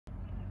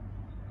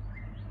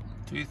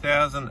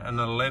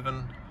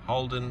2011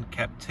 Holden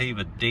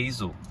Captiva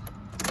diesel.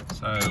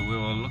 So we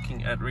were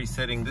looking at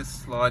resetting this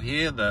slide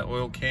here, the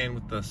oil can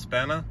with the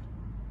spanner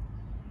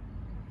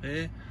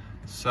there.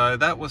 So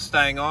that was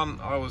staying on.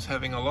 I was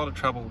having a lot of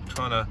trouble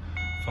trying to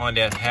find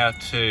out how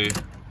to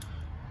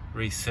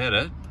reset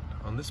it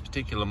on this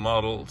particular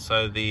model.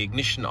 So the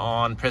ignition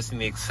on, pressing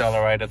the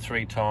accelerator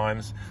 3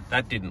 times,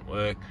 that didn't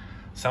work.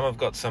 Some have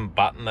got some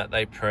button that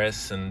they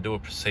press and do a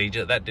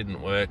procedure, that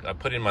didn't work. I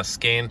put in my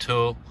scan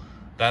tool,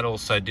 that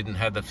also didn't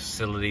have the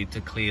facility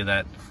to clear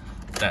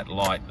that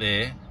light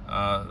there.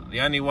 The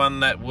only one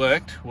that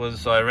worked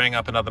was I rang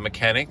up another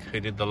mechanic who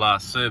did the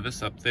last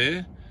service up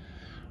there,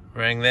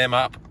 rang them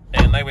up,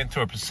 and they went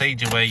through a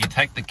procedure where you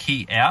take the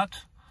key out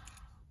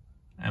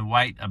and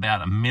wait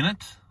about a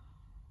minute.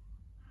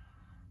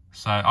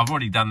 So I've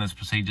already done this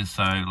procedure,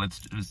 so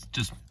let's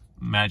just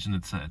imagine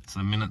it's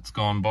a minute's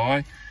gone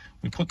by.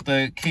 We put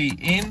the key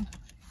in,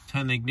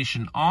 turn the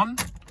ignition on,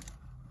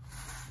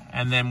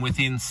 and then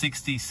within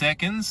 60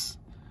 seconds,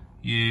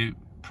 you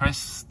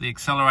press the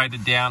accelerator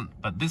down,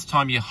 but this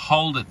time you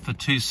hold it for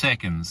 2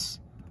 seconds.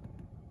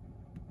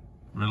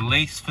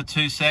 Release for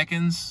 2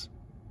 seconds.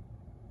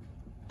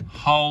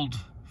 Hold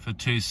for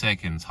 2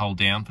 seconds. Hold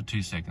down for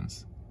 2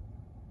 seconds.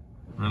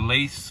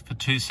 Release for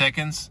 2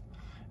 seconds.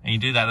 And you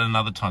do that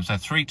another time. So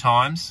 3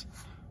 times.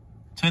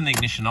 Turn the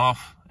ignition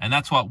off. And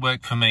that's what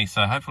worked for me.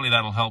 So hopefully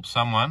that'll help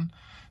someone.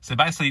 So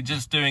basically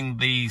just doing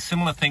the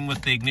similar thing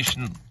with the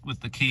ignition,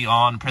 with the key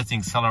on, pressing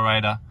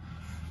accelerator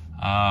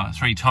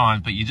 3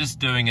 times, but you're just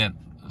doing it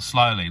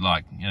slowly,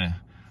 like, you know.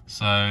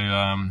 So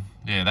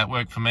yeah, that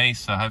worked for me.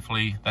 So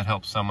hopefully that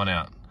helps someone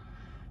out.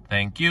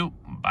 Thank you.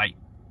 Bye.